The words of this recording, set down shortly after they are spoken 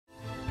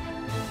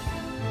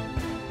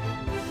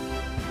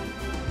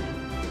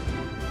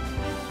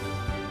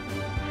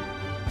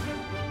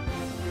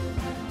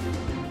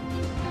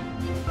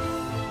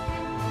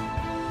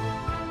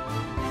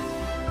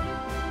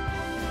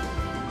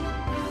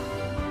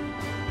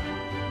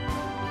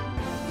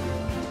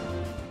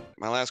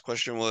my last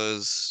question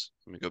was,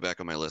 let me go back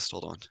on my list.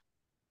 Hold on.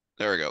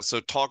 There we go. So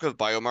talk of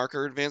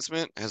biomarker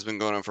advancement has been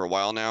going on for a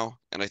while now,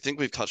 and I think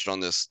we've touched on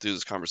this through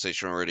this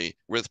conversation already.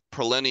 With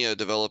Prilenia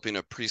developing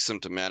a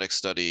presymptomatic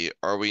study,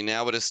 are we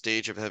now at a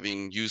stage of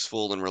having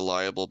useful and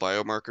reliable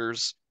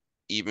biomarkers,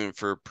 even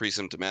for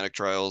presymptomatic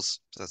trials?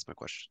 So that's my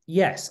question.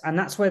 Yes, and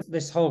that's where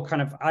this whole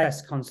kind of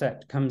IS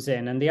concept comes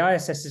in. And the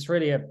ISS is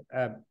really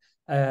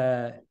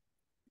a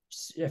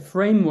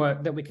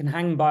framework that we can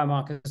hang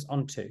biomarkers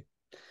onto.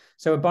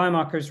 So a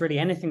biomarker is really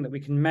anything that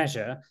we can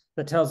measure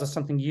that tells us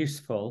something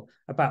useful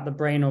about the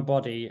brain or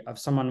body of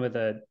someone with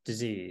a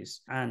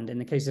disease. And in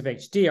the case of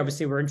HD,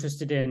 obviously, we're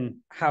interested in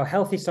how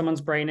healthy someone's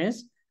brain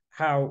is,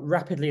 how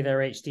rapidly their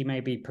HD may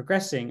be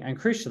progressing, and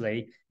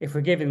crucially, if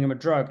we're giving them a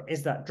drug,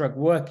 is that drug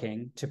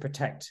working to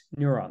protect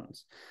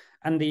neurons?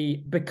 And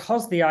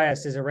because the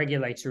IS is a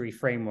regulatory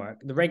framework,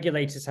 the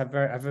regulators have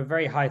a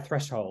very high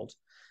threshold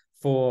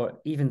for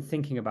even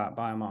thinking about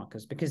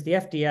biomarkers, because the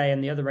FDA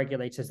and the other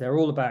regulators, they're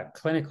all about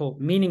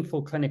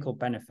meaningful clinical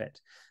benefit.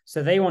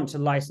 So they want to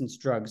license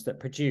drugs that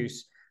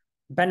produce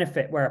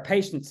benefit where a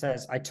patient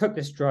says, I took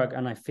this drug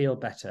and I feel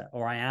better,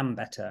 or I am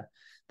better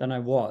than I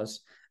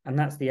was. And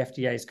that's the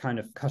FDA's kind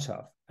of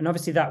cutoff. And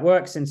obviously that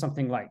works in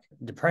something like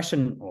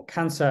depression or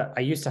cancer. I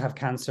used to have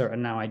cancer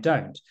and now I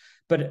don't.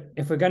 But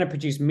if we're going to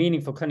produce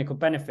meaningful clinical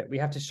benefit, we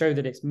have to show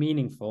that it's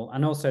meaningful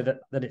and also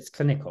that it's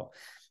clinical.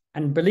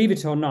 And believe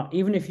it or not,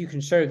 even if you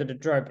can show that a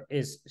drug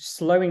is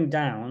slowing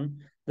down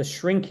the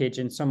shrinkage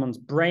in someone's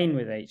brain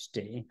with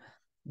HD,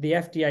 the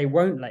FDA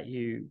won't let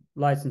you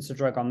license a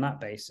drug on that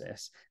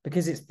basis,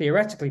 because it's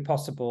theoretically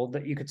possible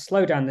that you could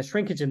slow down the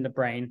shrinkage in the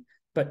brain,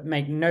 but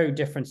make no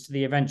difference to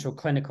the eventual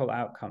clinical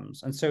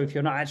outcomes. And so if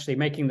you're not actually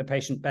making the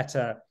patient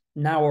better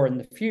now or in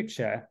the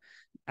future,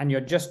 and you're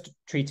just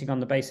treating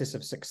on the basis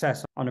of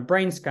success on a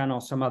brain scan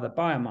or some other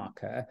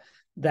biomarker,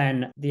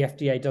 then the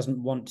FDA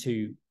doesn't want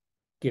to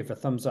give a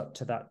thumbs up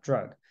to that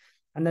drug.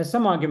 And there's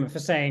some argument for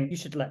saying you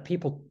should let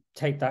people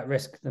take that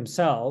risk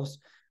themselves.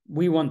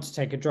 We want to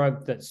take a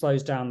drug that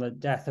slows down the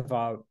death of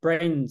our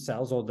brain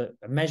cells, or the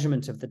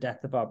measurement of the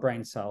death of our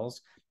brain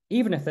cells,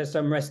 even if there's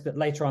some risk that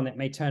later on it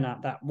may turn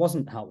out that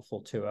wasn't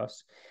helpful to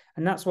us.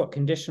 And that's what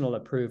conditional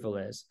approval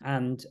is.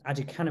 And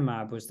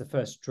aducanumab was the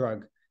first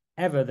drug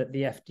ever that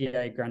the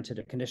FDA granted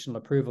a conditional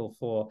approval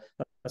for.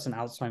 That's an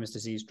Alzheimer's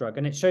disease drug.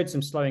 And it showed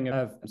some slowing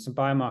of some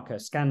biomarker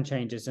scan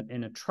changes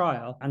in a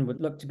trial and would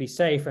look to be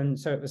safe. And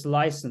so it was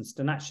licensed.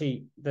 And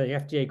actually, the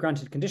FDA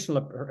granted conditional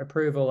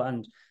approval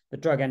and the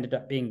drug ended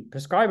up being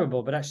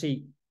prescribable. But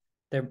actually,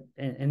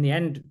 in the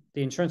end,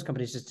 the insurance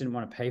companies just didn't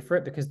want to pay for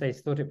it because they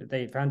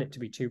found it to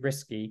be too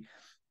risky.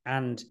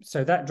 And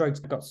so that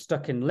drug got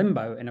stuck in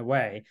limbo in a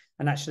way.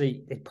 And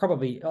actually, it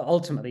probably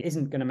ultimately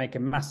isn't going to make a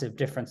massive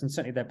difference. And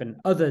certainly there have been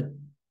other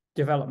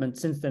development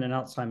since then in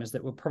Alzheimer's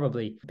that will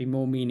probably be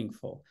more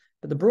meaningful.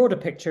 But the broader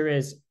picture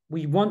is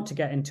we want to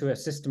get into a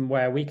system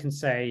where we can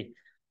say,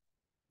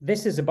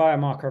 this is a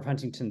biomarker of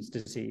Huntington's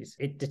disease.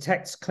 It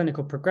detects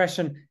clinical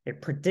progression,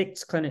 it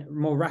predicts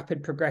more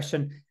rapid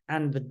progression,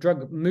 and the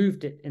drug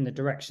moved it in the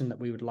direction that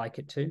we would like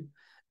it to.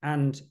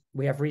 And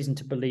we have reason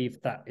to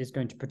believe that is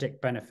going to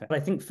predict benefit. But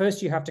I think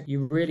first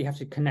you really have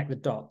to connect the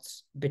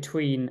dots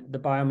between the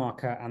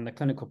biomarker and the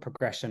clinical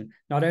progression,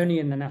 not only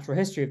in the natural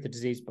history of the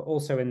disease, but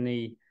also in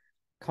the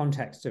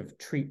context of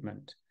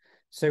treatment.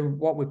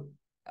 So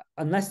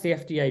unless the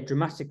FDA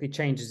dramatically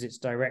changes its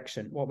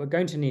direction, what we're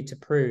going to need to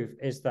prove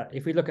is that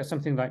if we look at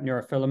something like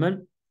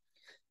neurofilament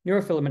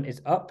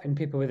is up in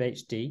people with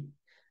HD.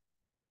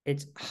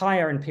 It's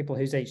higher in people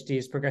whose HD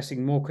is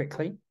progressing more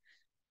quickly.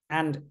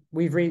 And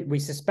we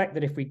suspect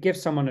that if we give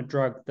someone a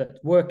drug that's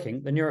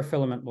working, the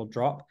neurofilament will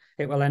drop.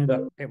 It will end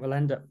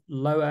up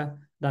lower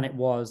than it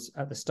was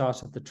at the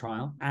start of the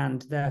trial.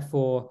 And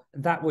therefore,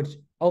 that would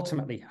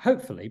ultimately,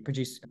 hopefully,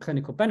 produce a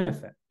clinical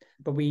benefit.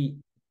 But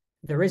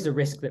there is a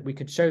risk that we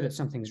could show that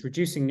something's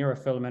reducing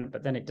neurofilament,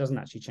 but then it doesn't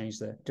actually change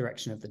the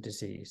direction of the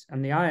disease.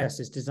 And the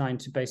IS is designed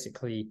to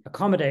basically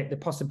accommodate the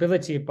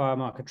possibility of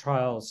biomarker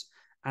trials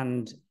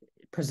and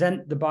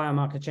present the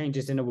biomarker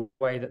changes in a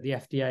way that the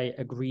FDA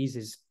agrees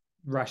is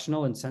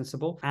rational and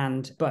sensible.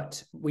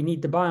 But we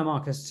need the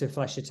biomarkers to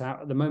flesh it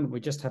out. At the moment, we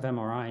just have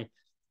MRI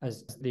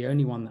as the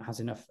only one that has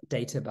enough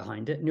data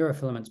behind it.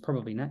 Neurofilament's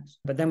probably next.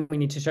 But then we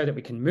need to show that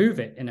we can move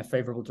it in a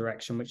favorable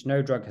direction, which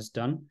no drug has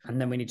done. And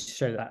then we need to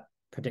show that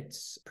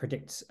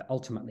predicts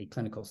ultimately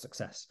clinical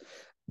success.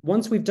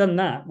 Once we've done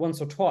that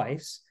once or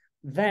twice,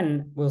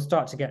 then we'll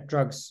start to get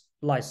drugs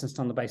licensed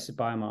on the basis of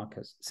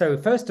biomarkers. So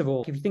first of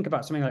all, if you think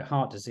about something like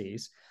heart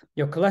disease,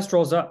 your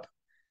cholesterol's up,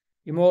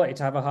 you're more likely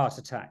to have a heart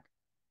attack.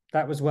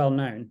 That was well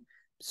known.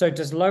 So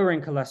does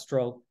lowering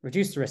cholesterol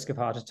reduce the risk of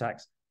heart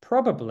attacks?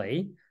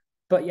 Probably,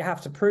 but you have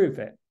to prove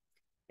it.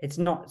 It's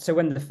not. So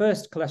when the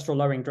first cholesterol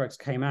lowering drugs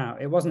came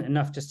out, it wasn't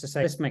enough just to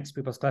say this makes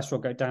people's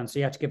cholesterol go down. So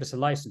you had to give us a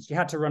license. You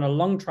had to run a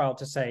long trial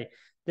to say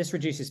this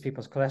reduces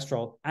people's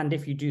cholesterol. And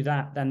if you do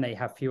that, then they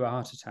have fewer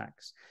heart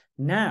attacks.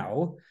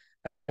 Now,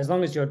 as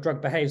long as your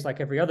drug behaves like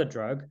every other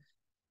drug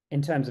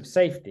in terms of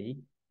safety,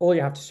 all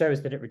you have to show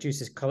is that it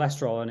reduces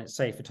cholesterol and it's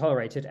safe and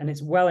tolerated, and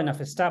it's well enough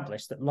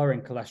established that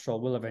lowering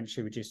cholesterol will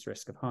eventually reduce the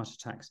risk of heart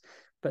attacks.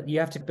 But you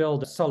have to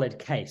build a solid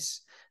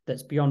case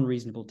that's beyond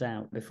reasonable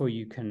doubt before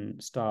you can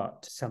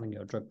start selling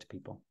your drug to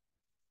people.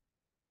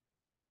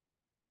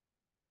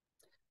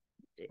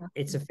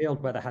 It's a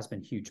field where there has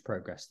been huge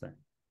progress, though.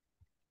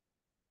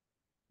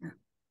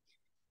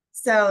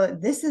 So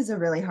this is a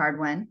really hard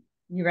one.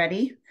 You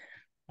ready?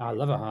 I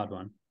love a hard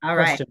one. All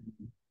right.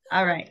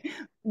 All right.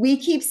 We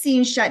keep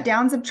seeing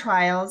shutdowns of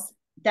trials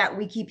that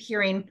we keep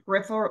hearing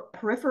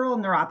peripheral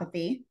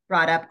neuropathy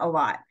brought up a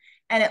lot.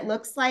 And it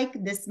looks like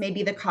this may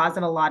be the cause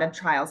of a lot of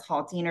trials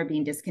halting or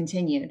being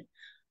discontinued.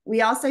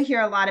 We also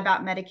hear a lot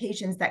about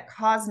medications that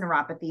cause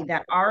neuropathy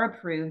that are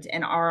approved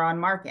and are on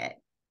market.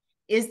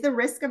 Is the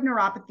risk of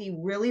neuropathy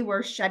really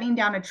worth shutting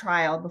down a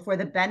trial before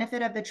the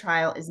benefit of the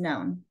trial is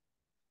known?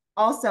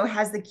 Also,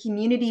 has the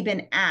community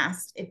been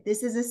asked if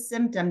this is a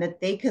symptom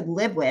that they could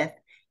live with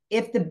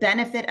if the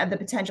benefit of the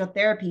potential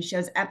therapy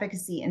shows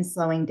efficacy in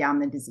slowing down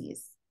the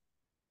disease?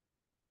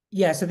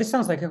 Yeah, so this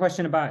sounds like a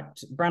question about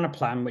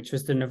branaplam, which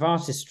was the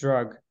Novartis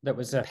drug that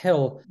was a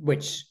pill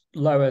which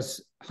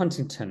lowers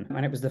Huntington.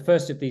 And it was the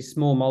first of these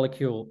small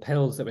molecule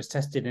pills that was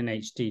tested in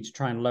HD to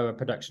try and lower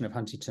production of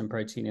Huntington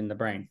protein in the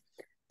brain.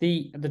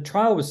 The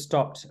trial was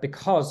stopped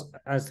because,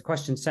 as the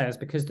question says,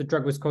 because the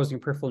drug was causing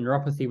peripheral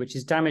neuropathy, which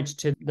is damage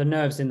to the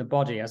nerves in the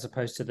body as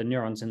opposed to the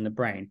neurons in the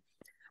brain.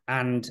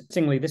 And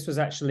interestingly, this was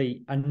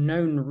actually a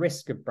known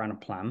risk of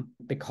branaplam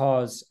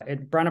because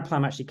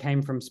branaplam actually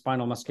came from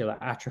spinal muscular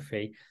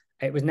atrophy.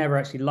 It was never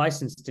actually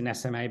licensed in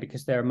SMA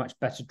because there are much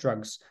better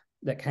drugs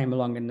that came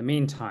along in the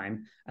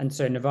meantime. And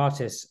so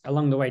Novartis,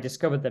 along the way,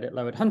 discovered that it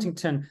lowered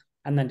Huntington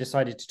and then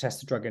decided to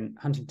test the drug in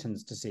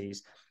Huntington's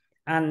disease.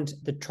 And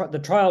the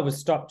trial was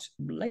stopped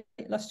late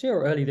last year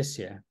or early this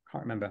year. I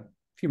can't remember.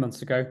 Few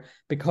months ago,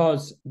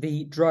 because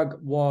the drug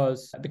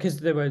was, because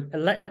there were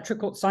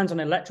electrical signs on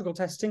electrical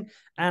testing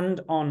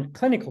and on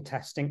clinical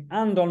testing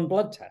and on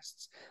blood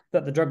tests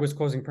that the drug was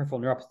causing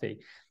peripheral neuropathy.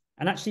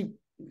 And actually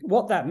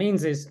what that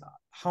means is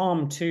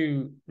harm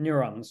to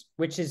neurons,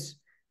 which is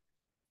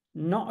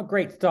not a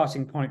great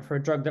starting point for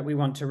a drug that we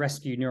want to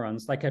rescue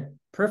neurons. Like a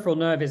peripheral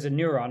nerve is a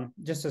neuron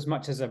just as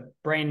much as a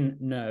brain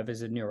nerve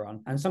is a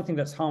neuron, and something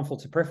that's harmful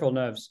to peripheral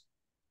nerves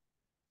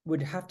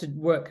would have to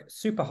work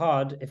super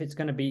hard if it's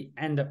going to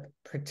end up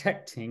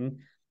protecting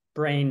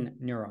brain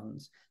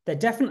neurons. There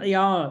definitely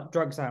are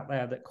drugs out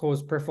there that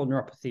cause peripheral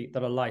neuropathy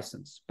that are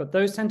licensed, but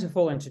those tend to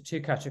fall into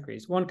two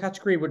categories. One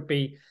category would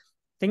be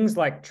things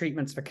like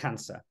treatments for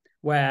cancer,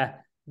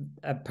 where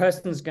a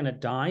person's going to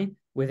die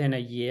within a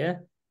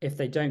year if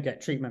they don't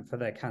get treatment for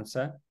their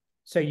cancer.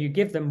 So you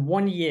give them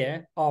 1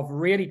 year of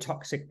really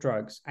toxic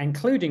drugs,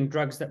 including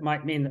drugs that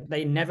might mean that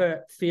they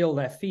never feel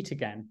their feet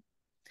again,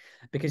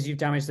 because you've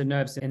damaged the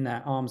nerves in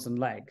their arms and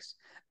legs.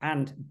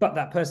 But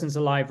that person's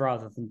alive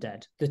rather than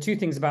dead. The two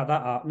things about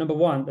that are, number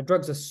one, the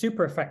drugs are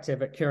super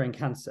effective at curing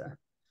cancer.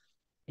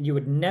 And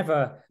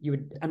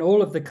and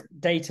all of the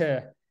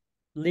data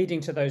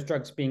leading to those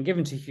drugs being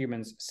given to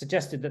humans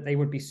suggested that they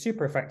would be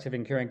super effective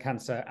in curing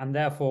cancer and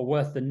therefore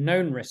worth the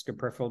known risk of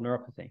peripheral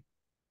neuropathy.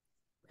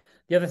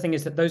 The other thing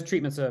is that those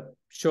treatments are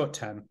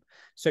short-term.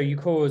 So you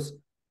cause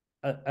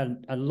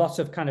a lot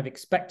of kind of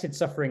expected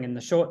suffering in the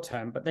short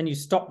term, but then you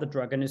stop the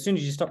drug, and as soon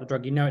as you stop the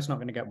drug, you know it's not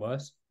going to get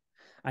worse,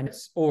 and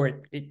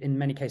in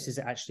many cases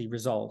it actually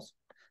resolves.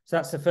 So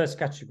that's the first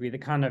category, the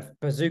kind of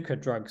bazooka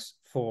drugs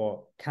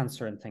for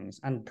cancer and things.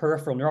 And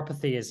peripheral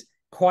neuropathy is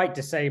quite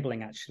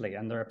disabling actually,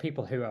 and there are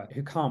people who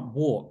can't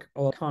walk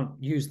or can't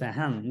use their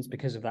hands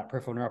because of that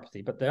peripheral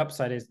neuropathy. But the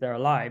upside is they're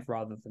alive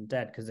rather than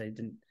dead because they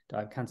didn't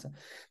die of cancer.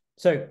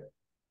 So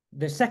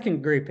the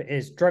second group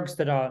is drugs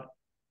that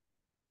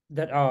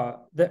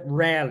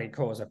rarely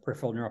cause a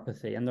peripheral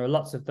neuropathy, and there are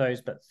lots of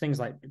those, but things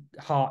like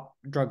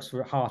drugs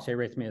for heart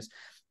arrhythmias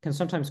can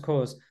sometimes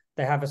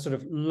they have a sort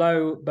of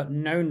low but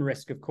known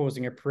risk of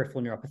causing a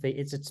peripheral neuropathy.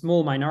 It's a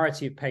small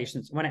minority of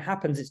patients. When it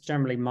happens, it's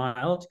generally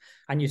mild,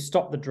 and you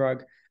stop the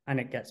drug and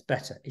it gets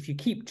better. If you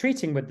keep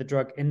treating with the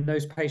drug in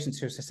those patients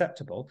who are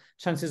susceptible,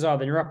 chances are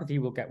the neuropathy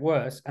will get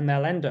worse, and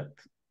they'll end up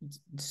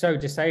so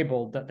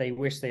disabled that they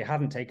wish they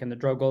hadn't taken the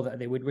drug, or that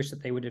they would wish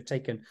that they would have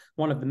taken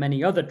one of the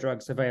many other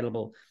drugs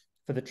available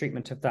for the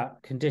treatment of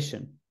that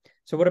condition.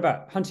 So what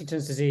about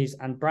Huntington's disease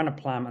and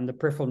branaplam and the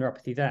peripheral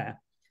neuropathy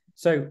there?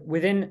 So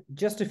within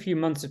just a few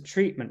months of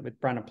treatment with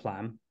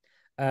branaplam,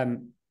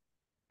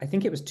 I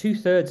think it was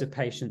 2/3 of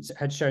patients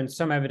had shown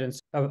some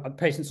evidence of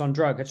patients on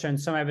drug had shown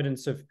some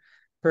evidence of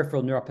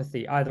peripheral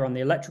neuropathy, either on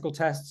the electrical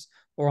tests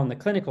or on the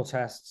clinical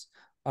tests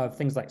of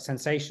things like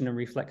sensation and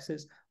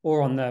reflexes,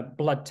 or on the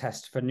blood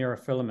test for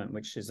neurofilament,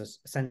 which is a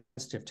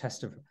sensitive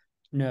test of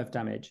nerve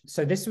damage.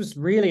 So this was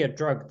really a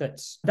drug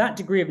that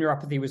degree of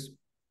neuropathy was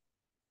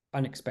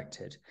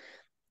unexpected.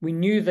 We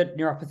knew that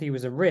neuropathy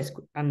was a risk,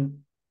 and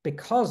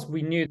because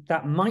we knew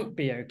that might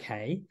be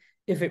okay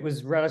if it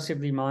was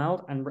relatively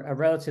mild and a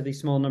relatively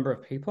small number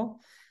of people,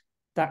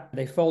 that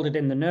they folded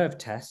in the nerve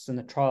tests and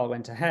the trial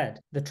went ahead.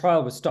 The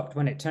trial was stopped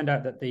when it turned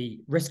out that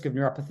the risk of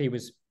neuropathy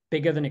was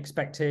bigger than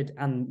expected,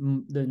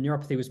 and the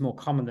neuropathy was more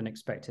common than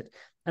expected.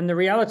 And the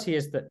reality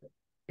is that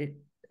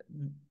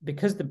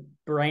because the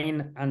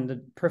brain and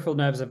the peripheral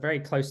nerves are very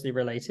closely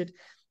related,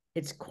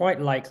 it's quite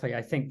likely,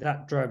 I think,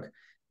 that drug,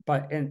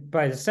 by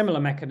a similar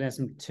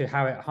mechanism to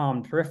how it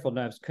harmed peripheral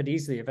nerves, could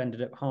easily have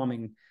ended up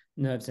harming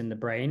nerves in the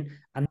brain.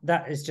 And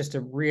that is just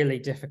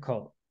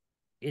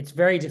it's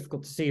very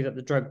difficult to see that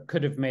the drug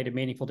could have made a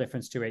meaningful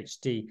difference to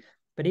HD.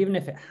 But even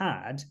if it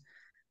had,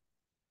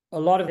 a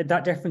lot of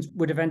that difference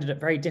would have ended up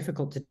very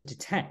difficult to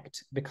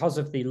detect because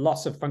of the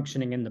loss of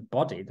functioning in the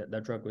body that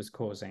the drug was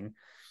causing.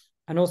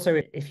 And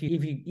also,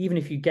 even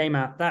if you game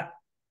out that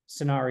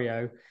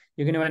scenario,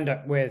 you're going to end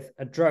up with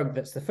a drug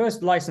that's the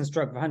first licensed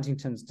drug for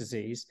Huntington's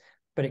disease,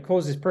 but it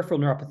causes peripheral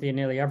neuropathy in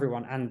nearly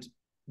everyone. And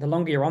the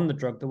longer you're on the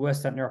drug, the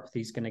worse that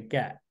neuropathy is going to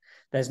get.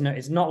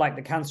 It's not like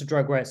the cancer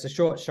drug where it's a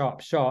short,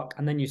 sharp shock,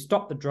 and then you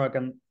stop the drug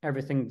and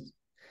everything's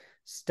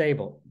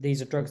stable.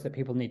 These are drugs that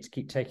people need to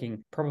keep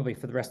taking probably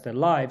for the rest of their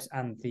lives.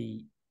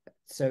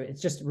 So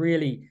it's just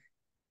really,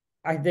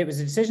 there was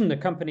a decision the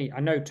company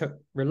I know took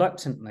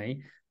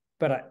reluctantly,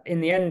 but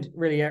in the end,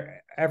 really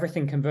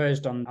everything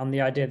converged on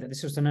the idea that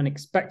this was an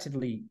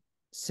unexpectedly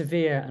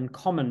severe and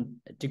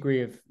common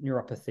degree of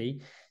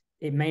neuropathy.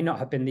 It may not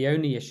have been the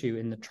only issue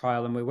in the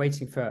trial, and we're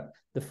waiting for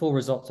the full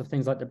results of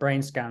things like the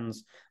brain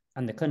scans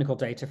and the clinical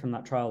data from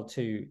that trial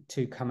to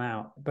come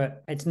out.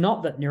 But it's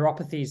not that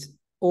neuropathy is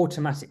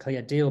automatically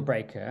a deal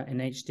breaker in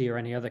HD or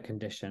any other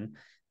condition.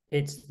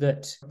 It's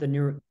that the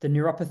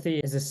neuropathy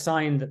is a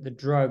sign that the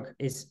drug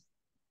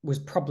was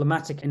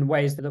problematic in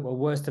ways that were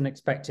worse than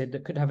expected,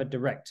 that could have a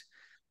direct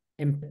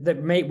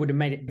would have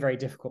made it very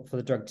difficult for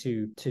the drug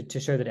to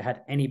show that it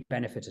had any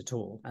benefit at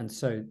all. And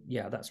so,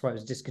 yeah, that's why it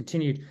was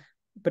discontinued.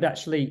 But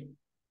actually,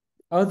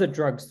 other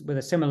drugs with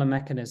a similar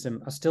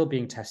mechanism are still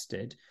being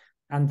tested,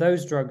 and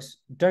those drugs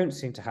don't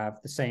seem to have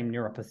the same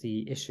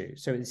neuropathy issue.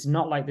 So it's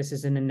not like this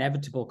is an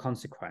inevitable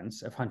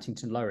consequence of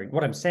Huntington lowering.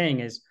 What I'm saying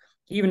is,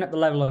 even at the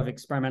level of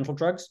experimental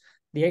drugs,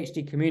 the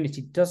HD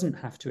community doesn't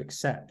have to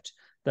accept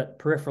that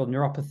peripheral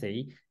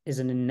neuropathy is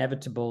an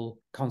inevitable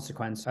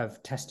consequence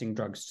of testing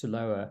drugs to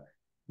lower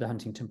the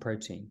Huntington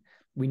protein.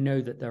 We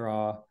know that there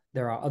are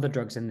other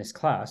drugs in this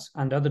class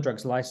and other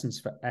drugs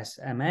licensed for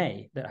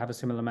SMA that have a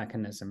similar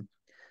mechanism.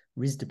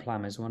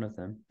 Risdiplam is one of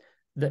them,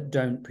 that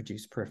don't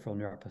produce peripheral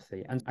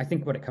neuropathy. And I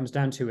think what it comes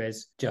down to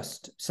is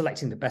just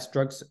selecting the best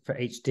drugs for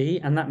HD,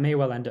 and that may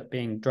well end up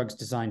being drugs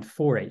designed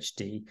for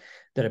HD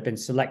that have been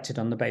selected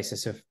on the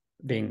basis of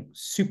being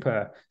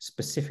super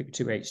specific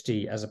to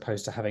HD as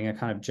opposed to having a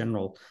kind of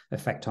general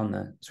effect on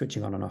the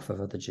switching on and off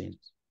of other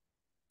genes.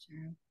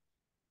 Sure.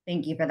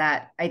 Thank you for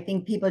that. I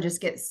think people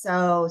just get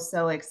so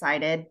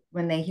excited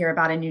when they hear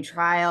about a new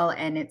trial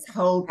and it's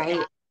hope.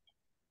 Right.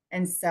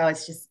 And so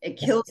it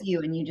kills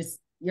you, and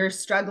you're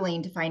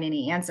struggling to find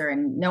any answer.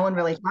 And no one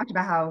really talked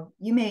about how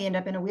you may end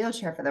up in a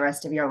wheelchair for the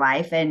rest of your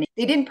life. And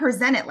they didn't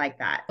present it like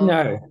that.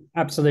 No,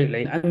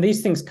 absolutely. And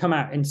these things come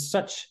out in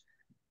such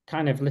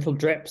kind of little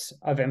drips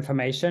of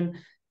information.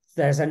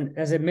 There's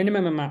a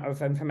minimum amount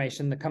of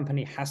information the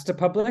company has to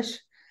publish.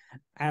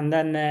 And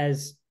then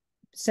there's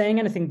saying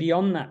anything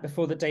beyond that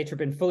before the data have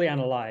been fully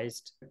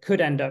analyzed could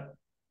end up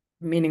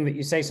meaning that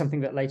you say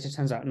something that later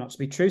turns out not to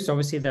be true. So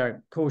obviously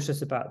they're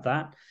cautious about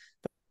that.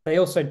 They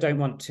also don't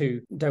want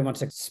to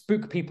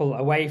spook people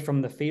away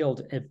from the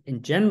field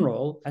in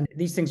general. And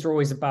these things are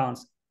always a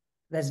balance.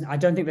 I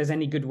don't think there's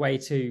any good way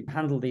to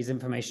handle these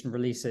information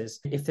releases.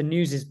 If the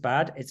news is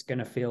bad, it's going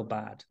to feel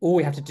bad. All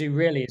we have to do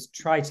really is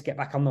try to get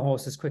back on the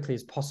horse as quickly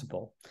as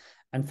possible.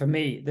 And for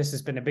me, this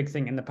has been a big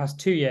thing in the past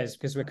 2 years,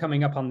 because we're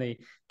coming up on the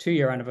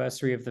 2-year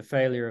anniversary of the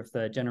failure of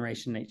the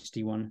Generation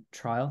HD1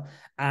 trial.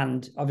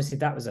 And obviously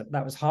that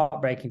was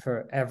heartbreaking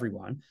for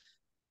everyone.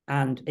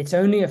 And it's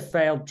only a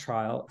failed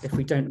trial if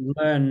we don't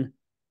learn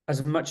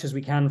as much as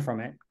we can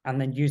from it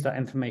and then use that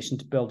information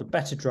to build a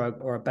better drug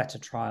or a better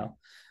trial.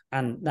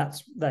 And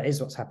that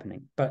is what's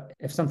happening. But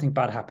if something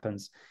bad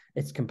happens,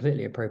 it's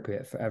completely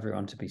appropriate for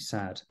everyone to be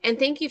sad. And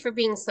thank you for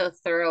being so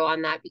thorough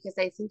on that, because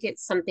I think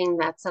it's something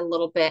that's a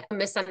little bit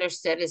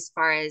misunderstood as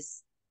far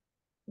as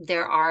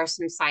there are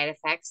some side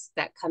effects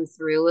that come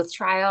through with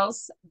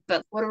trials,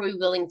 but what are we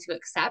willing to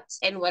accept?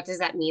 And what does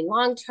that mean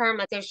long term?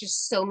 Like, there's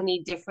just so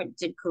many different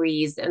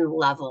degrees and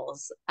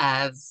levels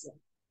of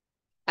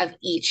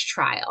each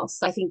trial.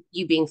 So I think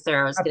you being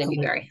thorough is going to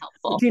be very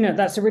helpful. Gina,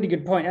 that's a really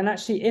good point. And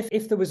actually,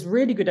 if there was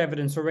really good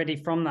evidence already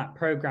from that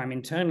program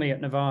internally at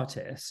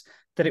Novartis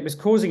that it was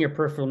causing a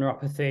peripheral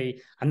neuropathy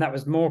and that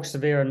was more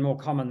severe and more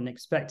common than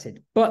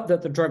expected, but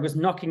that the drug was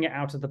knocking it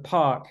out of the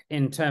park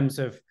in terms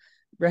of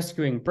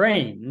rescuing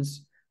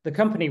brains, the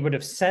company would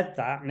have said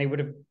that, and they would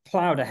have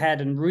plowed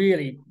ahead and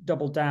really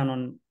doubled down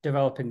on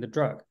developing the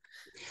drug.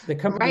 The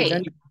company's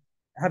only,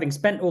 having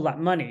spent all that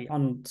money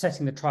on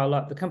setting the trial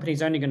up, the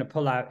company's only going to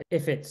pull out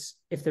if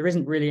there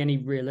isn't really any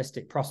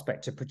realistic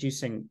prospect of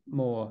producing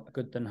more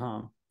good than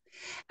harm.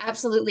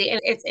 Absolutely.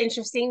 And it's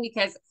interesting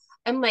because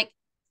I'm like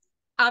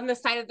on the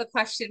side of the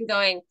question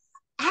going,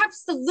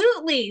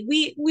 Absolutely.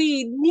 We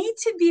need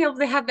to be able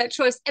to have that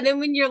choice. And then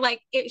when you're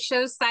like, it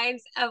shows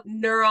signs of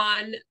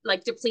neuron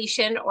like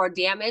depletion or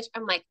damage,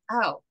 I'm like,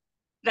 oh,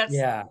 that's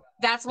Yeah.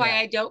 that's why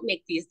I don't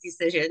make these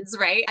decisions,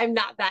 right? I'm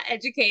not that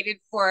educated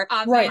for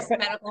Right. obvious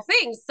medical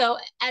things. So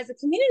as a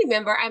community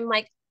member, I'm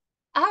like,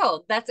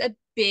 oh, that's a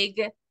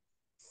big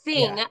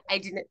thing I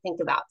didn't think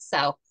about.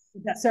 So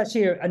that's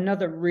actually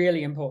another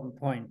really important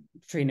point,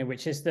 Trina,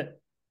 which is that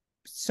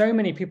so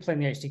many people in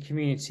the HD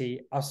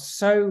community are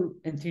so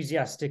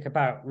enthusiastic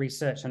about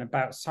research and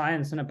about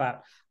science and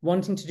about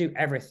wanting to do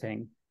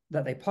everything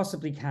that they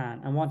possibly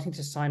can and wanting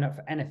to sign up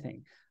for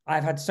anything.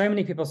 I've had so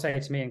many people say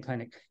to me in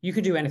clinic, you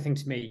can do anything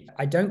to me.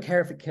 I don't care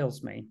if it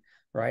kills me,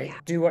 right? Yeah.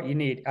 Do what you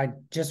need. I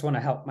just want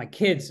to help my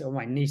kids or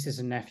my nieces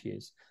and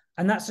nephews.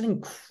 And that's an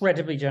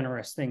incredibly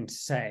generous thing to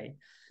say.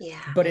 Yeah.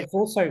 But it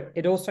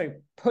also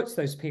puts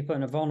those people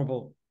in a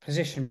vulnerable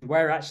position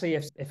where actually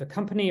if a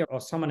company or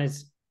someone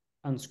is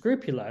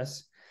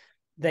unscrupulous,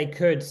 they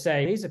could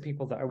say, these are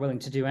people that are willing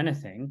to do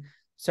anything.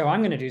 So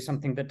I'm going to do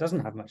something that doesn't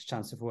have much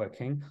chance of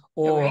working,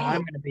 or right.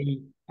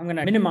 I'm going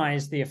to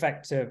minimize the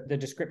effect of the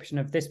description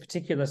of this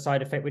particular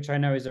side effect, which I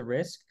know is a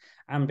risk.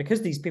 And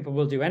because these people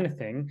will do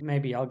anything,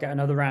 maybe I'll get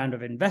another round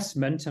of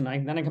investment and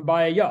then I can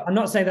buy a yacht. I'm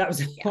not saying that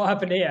was what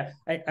happened here.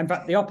 In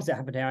fact, the opposite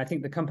happened here. I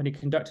think the company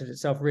conducted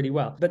itself really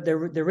well. But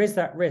there is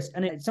that risk.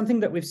 And it's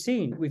something that we've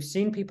seen. We've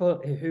seen people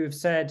who have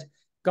said,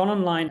 gone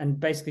online and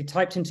basically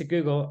typed into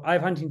Google, I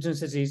have Huntington's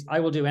disease, I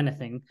will do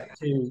anything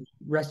to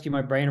rescue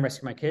my brain and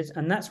rescue my kids.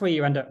 And that's where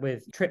you end up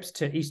with trips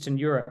to Eastern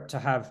Europe to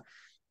have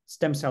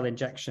stem cell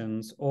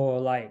injections or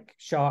like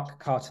shark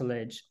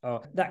cartilage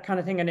or that kind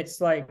of thing. And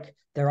it's like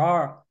there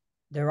are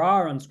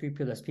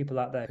unscrupulous people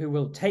out there who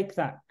will take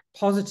that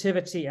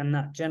positivity and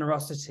that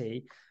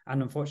generosity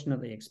and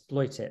unfortunately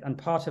exploit it. And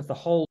part of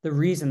the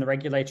reason the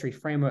regulatory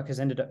framework has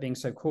ended up being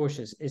so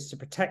cautious is to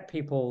protect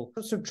people,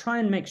 so try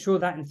and make sure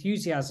that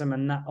enthusiasm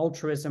and that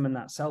altruism and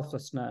that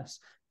selflessness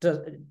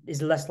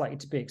is less likely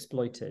to be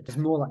exploited, is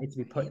more likely to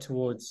be put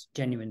towards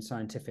genuine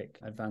scientific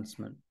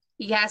advancement.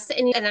 Yes,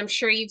 and I'm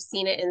sure you've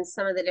seen it in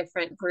some of the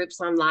different groups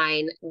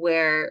online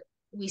where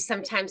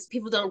sometimes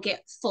people don't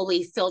get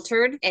fully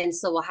filtered. And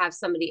so we'll have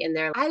somebody in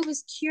there, I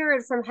was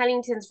cured from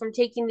Huntington's from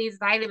taking these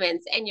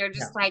vitamins. And you're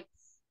just like,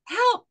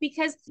 help,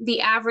 because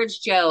the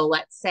average Joe,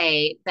 let's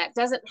say, that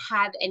doesn't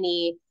have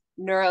any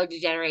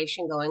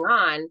neurodegeneration going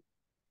on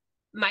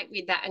might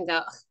read that and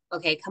go,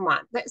 okay, come on.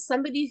 But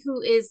somebody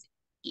who is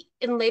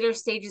in later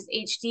stages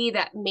HD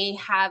that may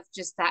have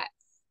just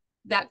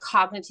that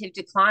cognitive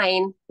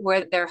decline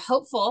where they're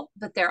hopeful,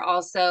 but they're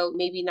also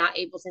maybe not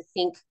able to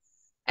think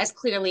as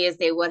clearly as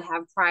they would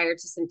have prior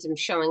to symptoms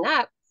showing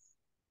up,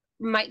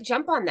 might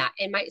jump on that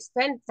and might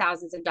spend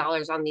thousands of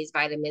dollars on these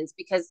vitamins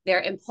because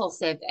they're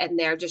impulsive and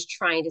they're just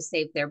trying to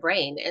save their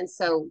brain. And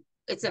so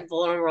it's a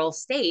vulnerable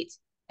state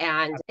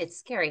and it's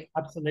scary.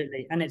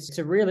 Absolutely. And it's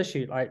a real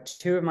issue. Like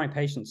 2 of my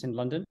patients in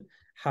London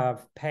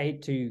have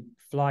paid to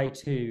fly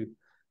to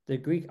the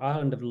Greek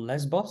island of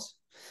Lesbos.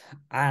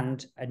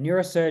 And a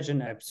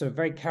neurosurgeon, a sort of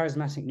very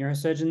charismatic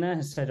neurosurgeon there,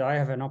 has said, I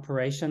have an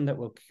operation that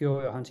will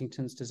cure your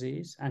Huntington's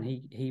disease. And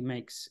he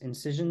makes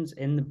incisions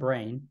in the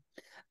brain.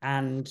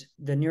 And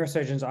the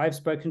neurosurgeons I've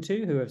spoken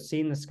to who have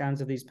seen the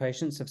scans of these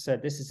patients have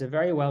said this is a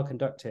very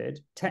well-conducted,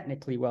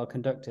 technically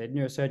well-conducted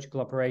neurosurgical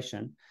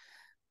operation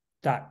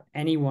that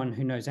anyone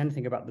who knows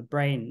anything about the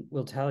brain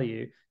will tell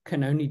you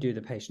can only do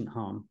the patient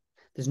harm.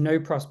 There's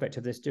no prospect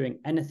of this doing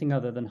anything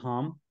other than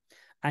harm.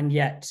 And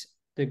yet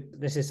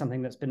this is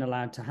something that's been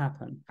allowed to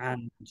happen.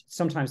 And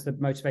sometimes the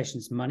motivation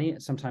is money.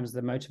 Sometimes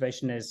the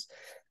motivation is,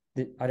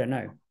 I don't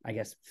know, I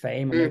guess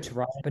fame or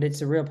notoriety, but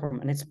it's a real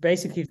problem. And it's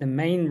basically the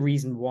main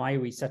reason why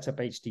we set up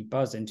HD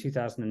Buzz in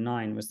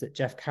 2009 was that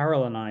Jeff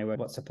Carroll and I were,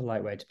 what's a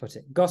polite way to put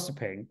it,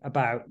 gossiping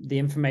about the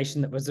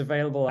information that was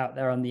available out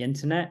there on the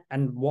internet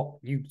and what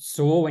you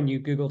saw when you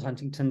Googled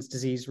Huntington's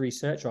disease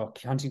research or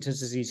Huntington's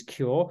disease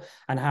cure,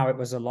 and how it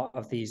was a lot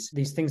of these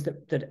things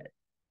that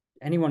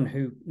anyone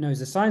who knows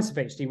the science of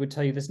HD would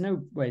tell you there's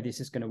no way this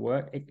is going to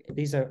work.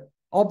 These are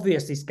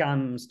obviously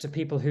scams to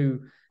people who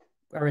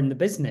are in the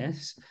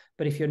business,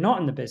 but if you're not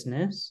in the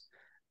business,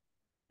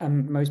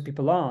 and most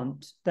people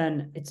aren't,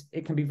 then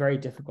it can be very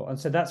difficult. And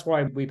so that's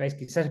why we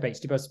basically set up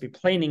HD Buzz to be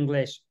plain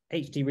English,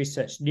 HD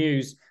research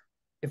news.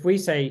 If we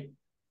say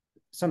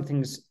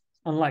something's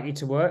unlikely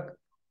to work,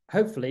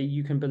 hopefully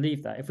you can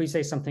believe that. If we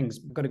say something's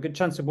got a good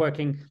chance of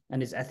working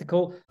and is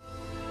ethical,